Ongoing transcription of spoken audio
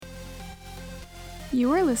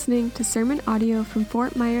You are listening to sermon audio from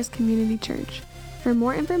Fort Myers Community Church. For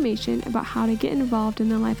more information about how to get involved in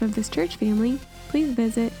the life of this church family, please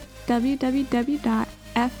visit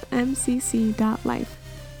www.fmcc.life.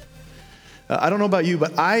 I don't know about you,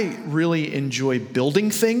 but I really enjoy building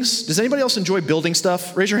things. Does anybody else enjoy building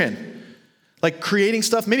stuff? Raise your hand. Like creating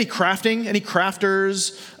stuff, maybe crafting, any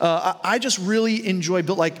crafters. I just really enjoy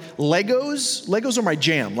like Legos. Legos are my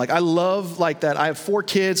jam. Like I love like that. I have 4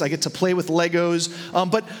 kids. I get to play with Legos.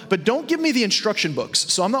 But don't give me the instruction books.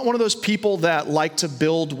 So I'm not one of those people that like to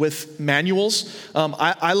build with manuals.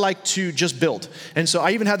 I like to just build. And so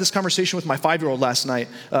I even had this conversation with my 5-year-old last night.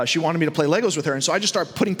 She wanted me to play Legos with her. And so I just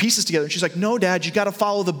started putting pieces together. And she's like, no, Dad, you got to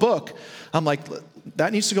follow the book. I'm like,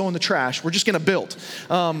 that needs to go in the trash. We're just going to build.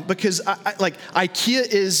 Because IKEA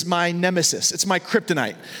is my nemesis. It's my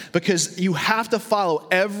kryptonite. Because you have to follow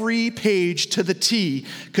every page to the T.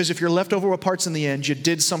 Because if you're left over with parts in the end, you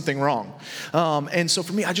did something wrong. And so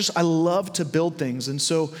for me, I love to build things. And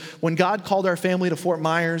so when God called our family to Fort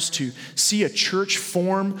Myers to see a church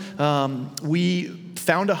form, we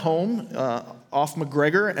found a home off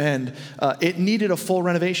McGregor, and it needed a full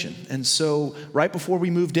renovation. And so right before we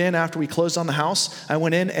moved in, after we closed on the house, I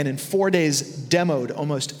went in and in 4 days demoed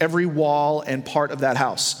almost every wall and part of that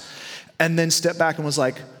house. And then stepped back and was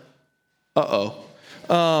like, because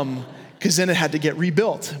then it had to get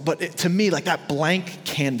rebuilt. But to me, like that blank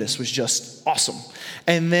canvas was just awesome.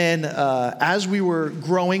 And then as we were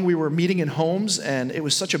growing, we were meeting in homes, and it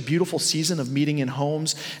was such a beautiful season of meeting in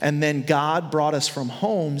homes. And then God brought us from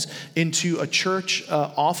homes into a church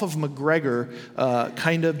off of McGregor,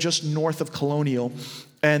 kind of just north of Colonial.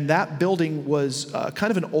 And that building was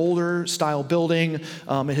kind of an older style building.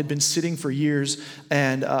 It had been sitting for years.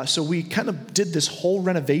 And so we kind of did this whole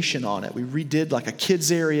renovation on it. We redid like a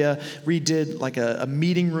kids area, redid like a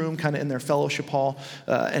meeting room kind of in their fellowship hall,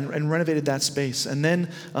 and renovated that space. And then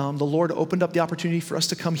the Lord opened up the opportunity for us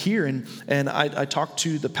to come here. And I talked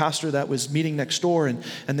to the pastor that was meeting next door, and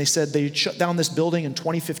they said they shut down this building in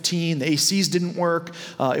 2015. The ACs didn't work.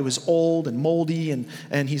 It was old and moldy. And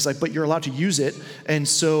he's like, but you're allowed to use it. And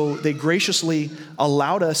so they graciously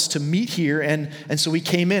allowed us to meet here, and so we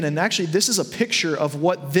came in. And actually, this is a picture of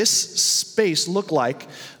what this space looked like.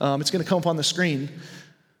 It's going to come up on the screen.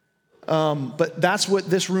 But that's what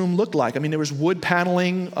this room looked like. I mean, there was wood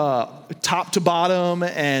paneling top to bottom,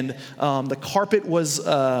 and the carpet was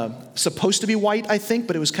supposed to be white, I think,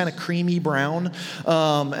 but it was kind of creamy brown,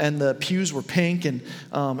 and the pews were pink, and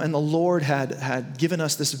the Lord had given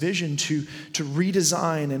us this vision to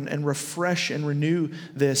redesign and refresh and renew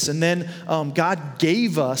this. And then God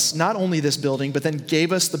gave us not only this building, but then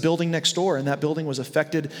gave us the building next door, and that building was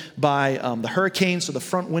affected by the hurricane, so the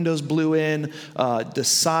front windows blew in, the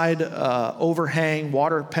side overhang,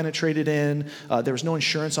 water penetrated in. There was no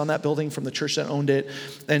insurance on that building from the church that owned it.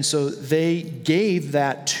 And so they gave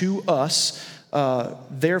that to us,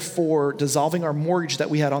 therefore dissolving our mortgage that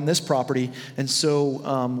we had on this property. And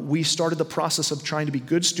so we started the process of trying to be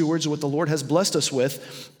good stewards of what the Lord has blessed us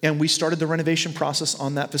with. And we started the renovation process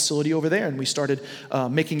on that facility over there. And we started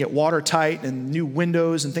making it watertight and new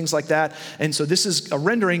windows and things like that. And so this is a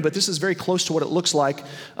rendering, but this is very close to what it looks like.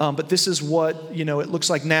 But this is what, it looks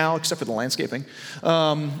like now, except for the landscaping.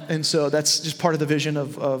 And so that's just part of the vision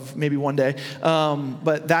of maybe one day.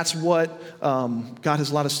 But that's what God has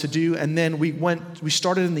allowed us to do. And then we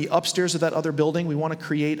started in the upstairs of that other building. We want to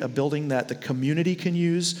create a building that the community can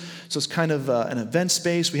use. So it's kind of an event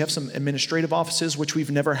space. We have some administrative offices, which we've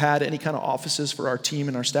never had any kind of offices for our team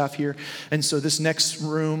and our staff here. And so this next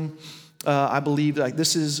room, I believe, like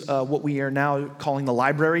this is what we are now calling the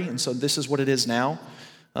library. And so this is what it is now.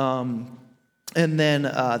 And then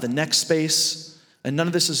the next space, and none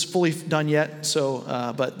of this is fully done yet. So,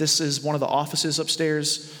 but this is one of the offices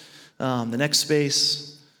upstairs. The next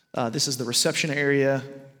space. This is the reception area.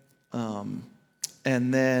 And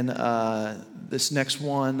then this next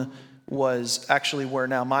one was actually where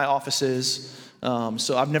now my office is.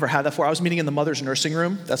 So I've never had that before. I was meeting in the mother's nursing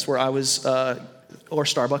room. That's where I was, or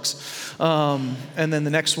Starbucks. And then the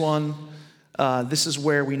next one, this is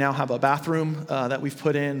where we now have a bathroom that we've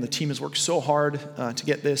put in. The team has worked so hard to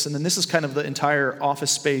get this. And then this is kind of the entire office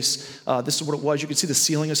space. This is what it was. You can see the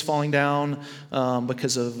ceiling is falling down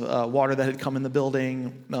because of water that had come in the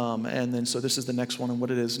building. And then so this is the next one and what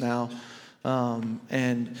it is now. I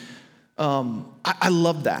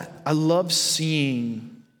love that. I love seeing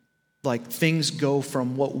like things go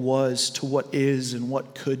from what was to what is and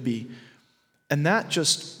what could be. And that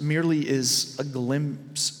just merely is a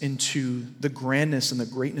glimpse into the grandness and the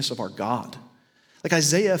greatness of our God. Like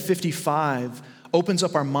Isaiah 55 opens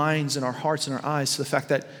up our minds and our hearts and our eyes to the fact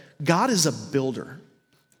that God is a builder.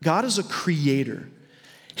 God is a creator.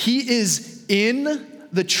 He is in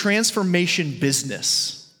the transformation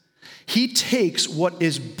business. He takes what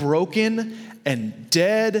is broken and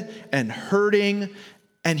dead and hurting,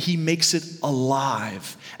 and he makes it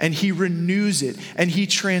alive, and he renews it, and he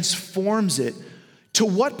transforms it. To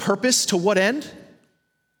what purpose? To what end?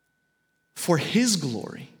 For his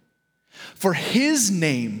glory. For his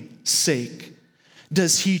name's sake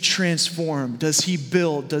does he transform, does he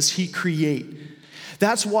build, does he create.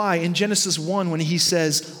 That's why in Genesis 1, when he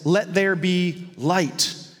says, let there be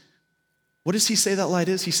light, what does he say that light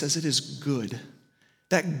is? He says it is good.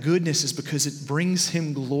 That goodness is because it brings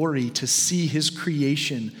him glory to see his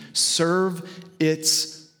creation serve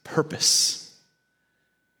its purpose.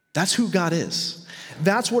 That's who God is.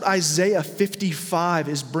 That's what Isaiah 55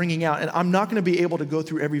 is bringing out. And I'm not going to be able to go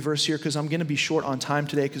through every verse here because I'm going to be short on time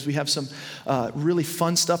today because we have some really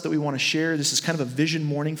fun stuff that we want to share. This is kind of a vision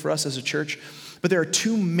morning for us as a church. But there are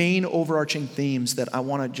two main overarching themes that I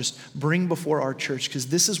want to just bring before our church because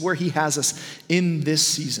this is where he has us in this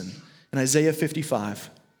season, in Isaiah 55.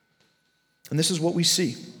 And this is what we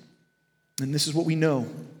see. And this is what we know.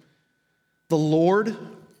 The Lord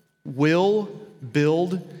will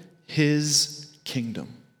build his kingdom.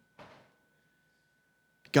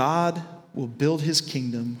 God will build his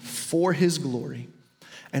kingdom for his glory.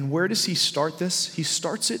 And where does he start this? He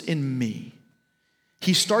starts it in me.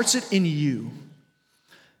 He starts it in you.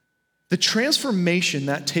 The transformation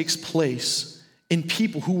that takes place in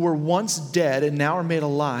people who were once dead and now are made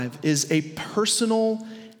alive is a personal,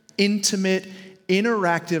 intimate,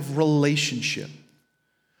 interactive relationship.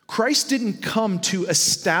 Christ didn't come to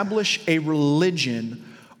establish a religion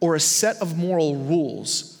or a set of moral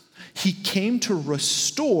rules. He came to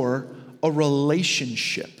restore a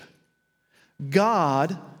relationship.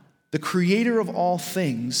 God, the creator of all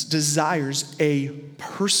things, desires a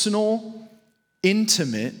personal,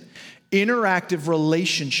 intimate, interactive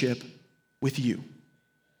relationship with you.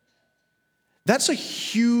 That's a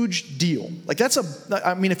huge deal.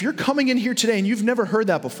 If you're coming in here today and you've never heard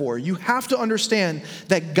that before, you have to understand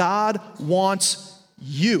that God wants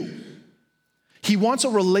you. He wants a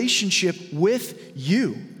relationship with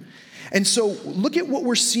you. And so look at what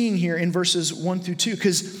we're seeing here in verses 1 through 2,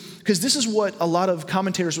 because this is what a lot of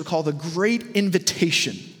commentators would call the great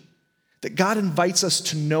invitation, that God invites us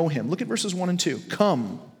to know him. Look at verses 1 and 2.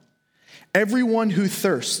 Come, everyone who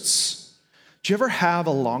thirsts. Do you ever have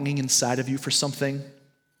a longing inside of you for something?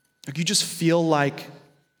 Like you just feel like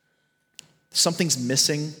something's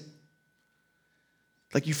missing?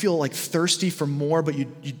 Like you feel like thirsty for more, but you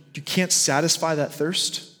can't satisfy that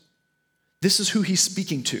thirst? This is who he's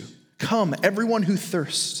speaking to. Come, everyone who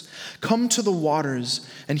thirsts, come to the waters,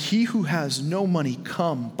 and he who has no money,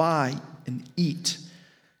 come, buy and eat.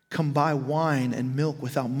 Come buy wine and milk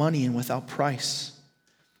without money and without price.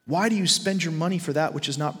 Why do you spend your money for that which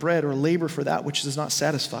is not bread, or labor for that which does not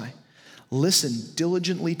satisfy? Listen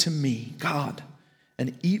diligently to me, God,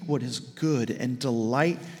 and eat what is good, and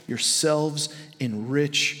delight yourselves in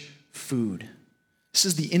rich food. This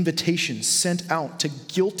is the invitation sent out to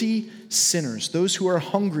guilty sinners, those who are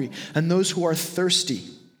hungry and those who are thirsty.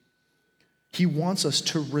 He wants us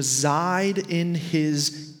to reside in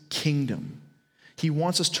his kingdom. He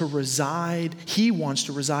wants to reside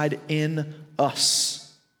in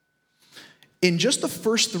us. In just the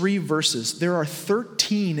first 3 verses, there are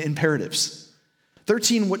 13 imperatives.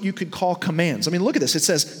 13 what you could call commands. I mean, look at this. It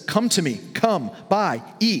says, come to me, come, buy,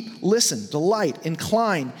 eat, listen, delight,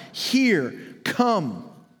 incline, hear, come.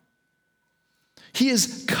 He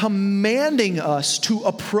is commanding us to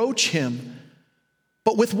approach him,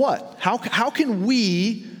 but with what? How can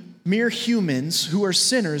we, mere humans who are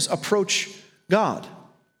sinners, approach God?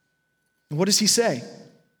 And what does he say?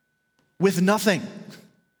 With nothing.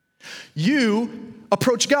 You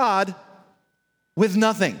approach God with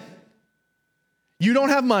nothing. You don't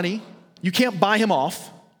have money. You can't buy him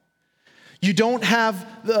off. You don't have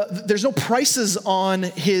there's no prices on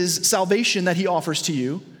his salvation that he offers to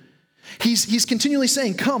you. He's continually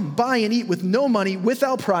saying, come, buy and eat with no money,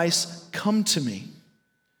 without price, come to me.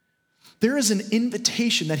 There is an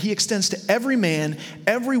invitation that he extends to every man,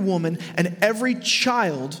 every woman, and every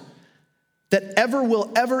child that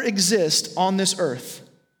will ever exist on this earth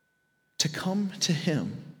to come to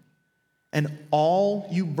him, and all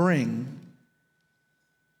you bring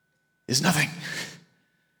is nothing.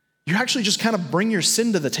 You actually just kind of bring your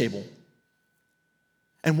sin to the table.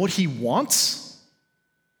 And what he wants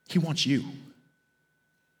you.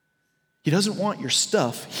 He doesn't want your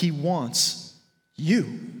stuff, he wants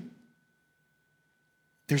you.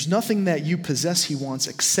 There's nothing that you possess he wants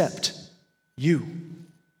except you.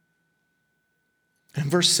 In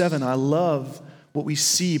verse 7, I love what we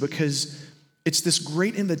see because it's this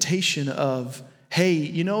great invitation of, hey,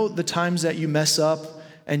 you know the times that you mess up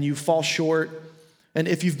and you fall short? And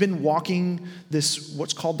if you've been walking this,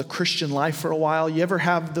 what's called the Christian life for a while, you ever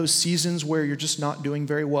have those seasons where you're just not doing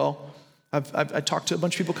very well? I talked to a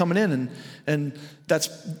bunch of people coming in, and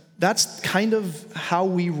that's kind of how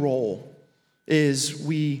we roll, is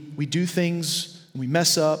we do things, we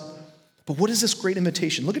mess up. But what is this great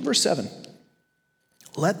invitation? Look at verse 7.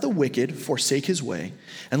 Let the wicked forsake his way,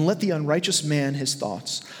 and let the unrighteous man his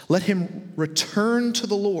thoughts. Let him return to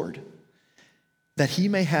the Lord, that he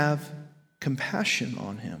may have compassion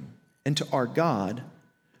on him, and to our God,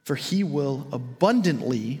 for he will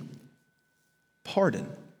abundantly pardon.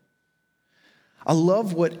 I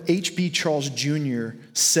love what H.B. Charles Jr.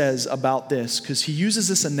 says about this, because he uses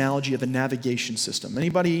this analogy of a navigation system.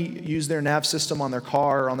 Anybody use their nav system on their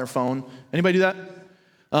car or on their phone? Anybody do that?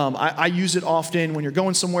 I use it often when you're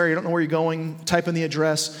going somewhere, you don't know where you're going, type in the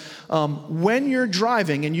address. When you're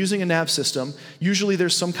driving and using a nav system, usually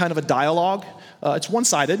there's some kind of a dialogue. It's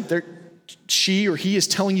one-sided. She or he is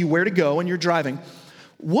telling you where to go and you're driving.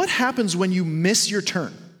 What happens when you miss your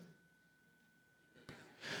turn?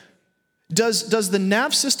 Does the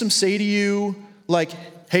nav system say to you, like,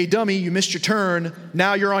 hey, dummy, you missed your turn,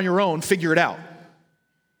 now you're on your own, figure it out?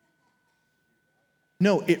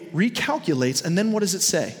 No, it recalculates, and then what does it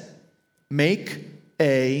say? Make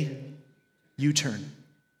a U-turn.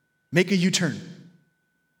 Make a U-turn.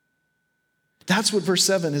 That's what verse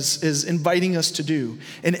 7 is inviting us to do.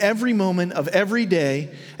 In every moment of every day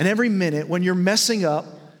and every minute when you're messing up,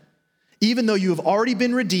 even though you have already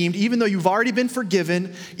been redeemed, even though you've already been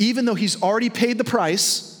forgiven, even though he's already paid the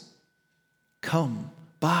price, come,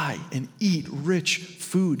 buy and eat rich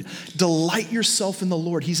food. Delight yourself in the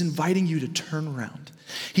Lord. He's inviting you to turn around.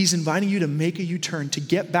 He's inviting you to make a U-turn, to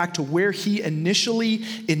get back to where he initially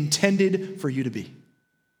intended for you to be.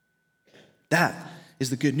 That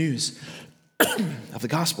is the good news of the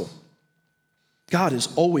gospel. God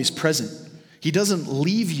is always present. He doesn't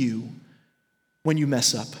leave you when you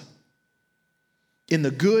mess up. In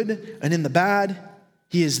the good and in the bad,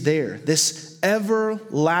 he is there. This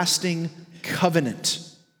everlasting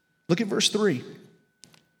covenant. Look at verse 3.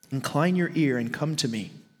 Incline your ear and come to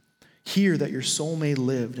me. Hear that your soul may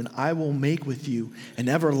live, and I will make with you an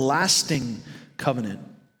everlasting covenant.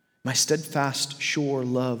 My steadfast, sure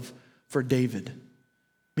love for David. I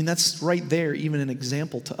mean, that's right there, even an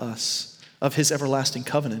example to us of his everlasting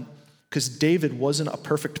covenant, because David wasn't a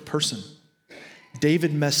perfect person.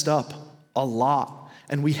 David messed up a lot,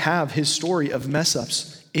 and we have his story of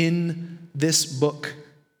mess-ups in this book.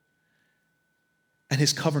 And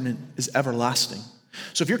his covenant is everlasting.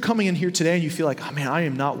 So if you're coming in here today and you feel like, oh man, I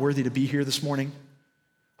am not worthy to be here this morning,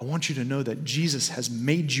 I want you to know that Jesus has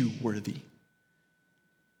made you worthy.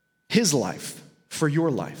 His life for your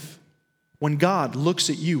life. When God looks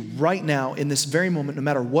at you right now in this very moment, no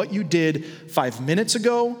matter what you did 5 minutes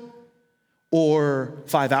ago, or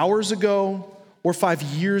 5 hours ago, or 5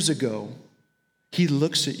 years ago, he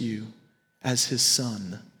looks at you as his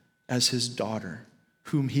son, as his daughter,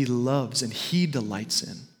 whom he loves and he delights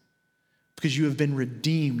in. Because you have been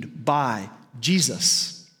redeemed by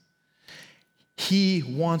Jesus. He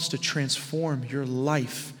wants to transform your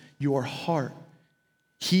life, your heart.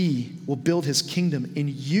 He will build his kingdom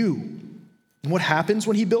in you. And what happens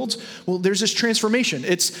when he builds? Well, there's this transformation.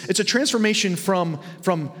 It's a transformation from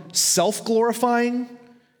self-glorifying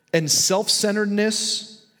and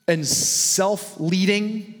self-centeredness and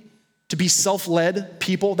self-leading to be self-led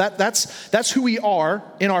people. That's who we are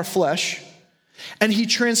in our flesh. And he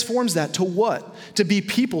transforms that to what? To be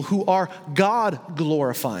people who are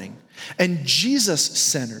God-glorifying and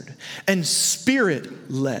Jesus-centered and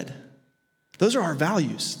Spirit-led. Those are our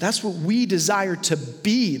values. That's what we desire to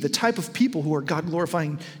be, the type of people who are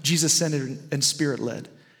God-glorifying, Jesus-centered, and Spirit-led.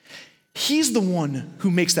 He's the one who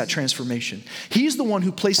makes that transformation. He's the one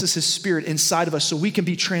who places his Spirit inside of us so we can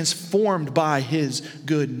be transformed by his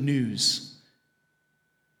good news.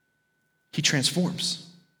 He transforms.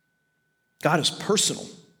 God is personal.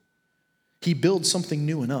 He builds something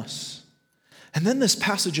new in us. And then this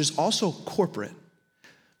passage is also corporate.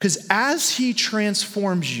 Because as he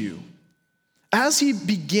transforms you, as he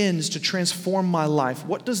begins to transform my life,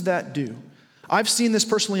 what does that do? I've seen this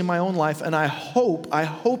personally in my own life, and I hope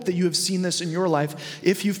that you have seen this in your life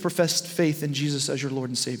if you've professed faith in Jesus as your Lord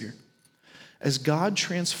and Savior. As God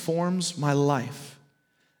transforms my life,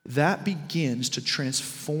 that begins to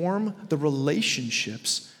transform the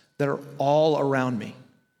relationships that are all around me.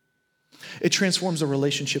 It transforms the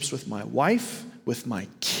relationships with my wife, with my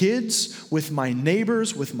kids, with my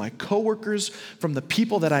neighbors, with my coworkers, from the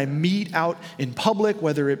people that I meet out in public,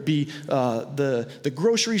 whether it be the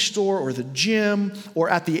grocery store or the gym or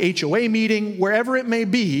at the HOA meeting, wherever it may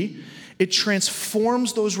be. It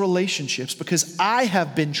transforms those relationships because I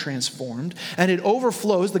have been transformed, and it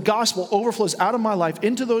overflows, the gospel overflows out of my life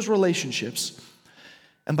into those relationships.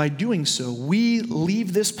 And by doing so, we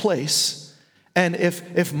leave this place, and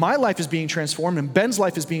if my life is being transformed, and Ben's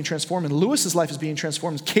life is being transformed, and Lewis's life is being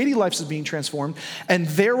transformed, and Katie's life is being transformed, and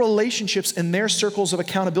their relationships and their circles of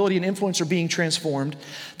accountability and influence are being transformed,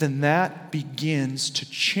 then that begins to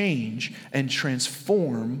change and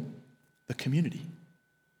transform the community.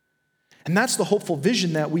 And that's the hopeful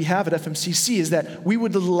vision that we have at FMCC, is that we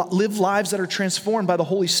would live lives that are transformed by the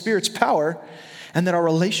Holy Spirit's power, and that our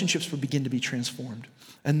relationships would begin to be transformed.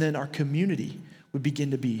 And then our community would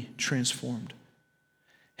begin to be transformed.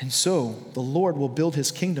 And so the Lord will build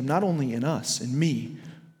his kingdom not only in us, in me,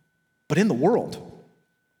 but in the world.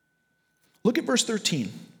 Look at verse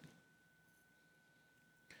 13.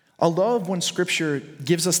 I love when Scripture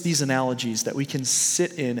gives us these analogies that we can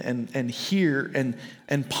sit in and hear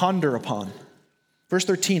and ponder upon. Verse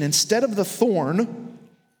 13, instead of the thorn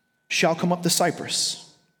shall come up the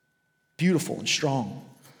cypress, beautiful and strong.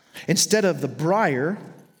 Instead of the briar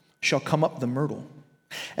shall come up the myrtle,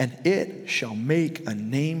 and it shall make a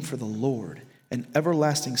name for the Lord, an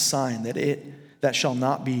everlasting sign that shall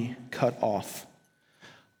not be cut off.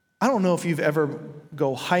 I don't know if you've ever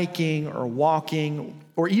go hiking or walking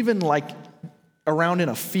or even like around in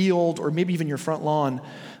a field or maybe even your front lawn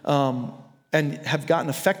and have gotten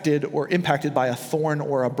affected or impacted by a thorn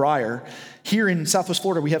or a briar. Here in Southwest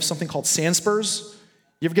Florida, we have something called sand spurs.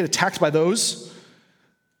 You ever get attacked by those?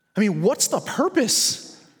 I mean, what's the purpose?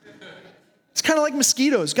 It's kind of like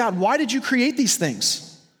mosquitoes. God, why did you create these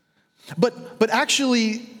things? But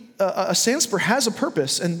actually, a sand spur has a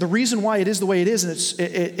purpose, and the reason why it is the way it is, and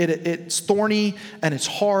it's thorny and it's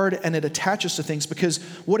hard and it attaches to things, because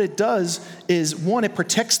what it does is, one, it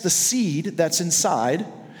protects the seed that's inside,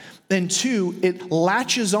 and two, it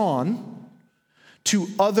latches on to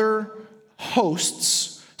other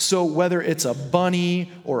hosts. So whether it's a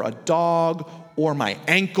bunny or a dog or my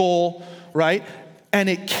ankle, right? And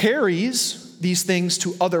it carries these things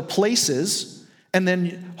to other places, and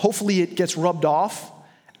then hopefully it gets rubbed off,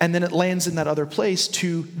 and then it lands in that other place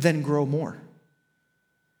to then grow more.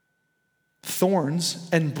 Thorns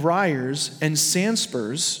and briars and sand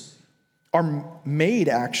spurs are made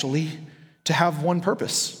actually to have one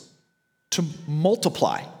purpose, to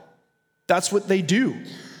multiply. That's what they do.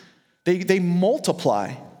 They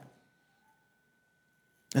multiply.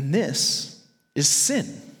 And this is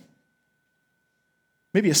sin.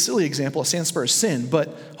 Maybe a silly example, a sand spur is sin, but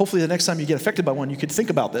hopefully the next time you get affected by one, you could think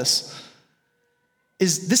about this.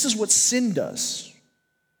 This is what sin does.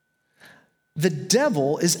 The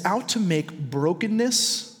devil is out to make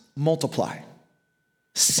brokenness multiply.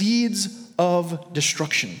 Seeds of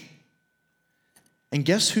destruction. And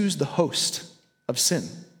guess who's the host of sin?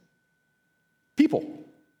 People.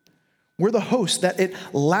 We're the host that it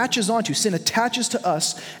latches onto. Sin attaches to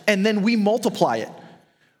us, and then we multiply it.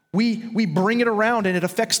 We bring it around, and it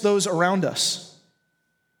affects those around us.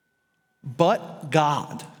 But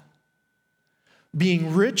God,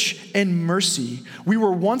 being rich in mercy, we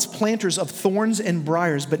were once planters of thorns and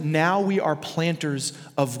briars, but now we are planters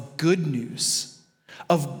of good news,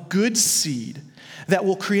 of good seed that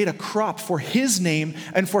will create a crop for his name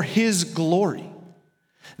and for his glory.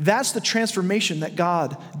 That's the transformation that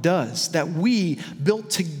God does, that we built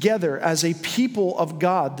together as a people of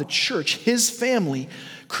God, the church, his family,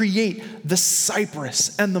 create the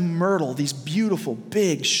cypress and the myrtle, these beautiful,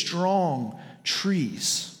 big, strong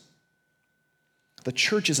trees. The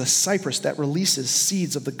church is a cypress that releases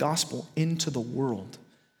seeds of the gospel into the world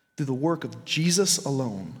through the work of Jesus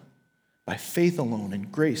alone, by faith alone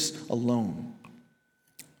and grace alone.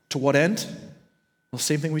 To what end? Well,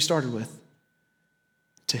 same thing we started with.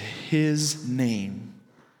 To his name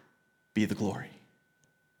be the glory.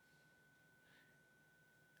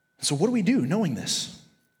 So what do we do knowing this?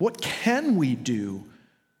 What can we do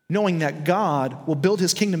knowing that God will build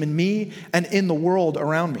his kingdom in me and in the world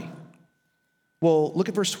around me? Well, look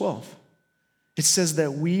at verse 12. It says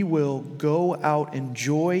that we will go out in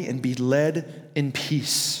joy and be led in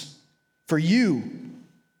peace. For you,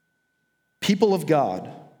 people of God,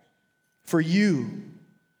 for you,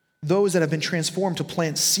 those that have been transformed to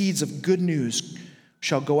plant seeds of good news,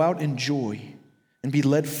 shall go out in joy and be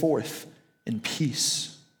led forth in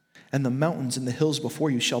peace. And the mountains and the hills before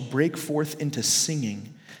you shall break forth into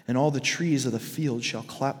singing, and all the trees of the field shall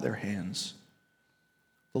clap their hands.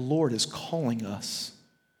 The Lord is calling us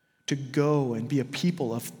to go and be a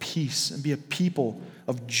people of peace and be a people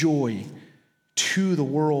of joy to the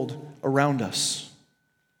world around us.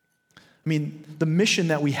 I mean, the mission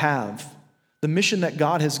that we have, the mission that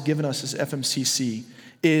God has given us as FMCC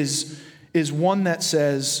is one that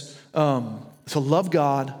says to love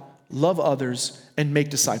God, love others, and make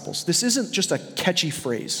disciples. This isn't just a catchy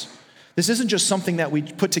phrase. This isn't just something that we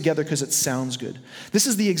put together because it sounds good. This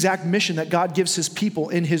is the exact mission that God gives his people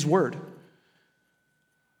in his word.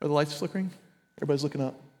 Are the lights flickering? Everybody's looking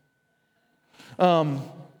up.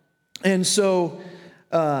 And so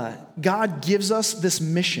God gives us this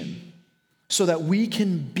mission so that we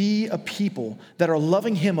can be a people that are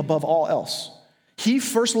loving him above all else. He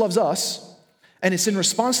first loves us, and it's in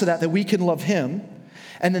response to that we can love him.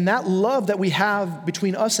 And then that love that we have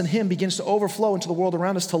between us and him begins to overflow into the world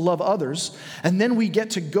around us to love others. And then we get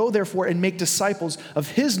to go, therefore, and make disciples of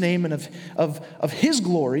his name and of his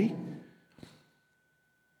glory.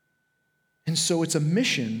 And so it's a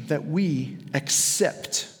mission that we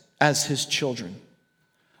accept as his children.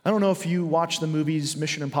 I don't know if you watch the movies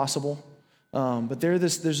Mission Impossible, but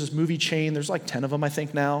there's this movie chain. There's like 10 of them, I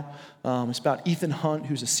think, now. It's about Ethan Hunt,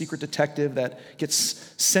 who's a secret detective that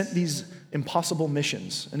gets sent these impossible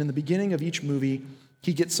missions. And in the beginning of each movie,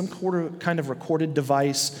 he gets some kind of recorded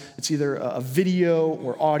device. It's either a video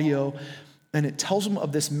or audio, and it tells him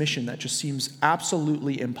of this mission that just seems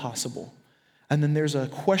absolutely impossible. And then there's a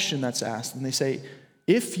question that's asked, and they say,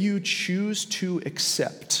 if you choose to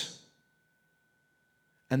accept,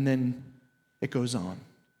 and then it goes on.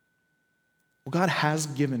 Well, God has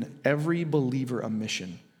given every believer a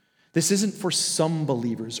mission. This isn't for some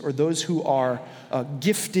believers or those who are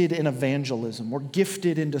gifted in evangelism or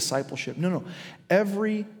gifted in discipleship. No.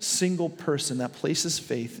 Every single person that places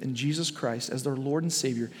faith in Jesus Christ as their Lord and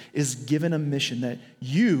Savior is given a mission that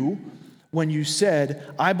you, when you said,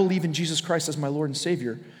 I believe in Jesus Christ as my Lord and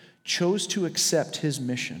Savior, chose to accept his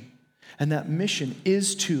mission. And that mission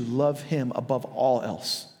is to love him above all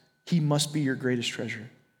else. He must be your greatest treasure.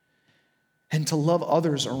 And to love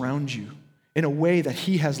others around you in a way that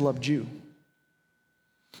he has loved you.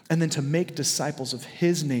 And then to make disciples of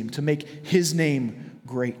his name, to make his name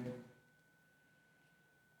great.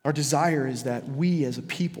 Our desire is that we as a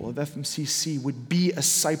people of FMCC would be a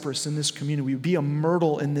cypress in this community. We would be a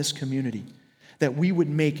myrtle in this community. That we would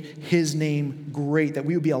make his name great. That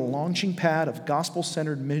we would be a launching pad of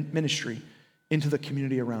gospel-centered ministry into the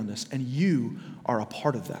community around us. And you are a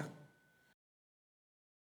part of that.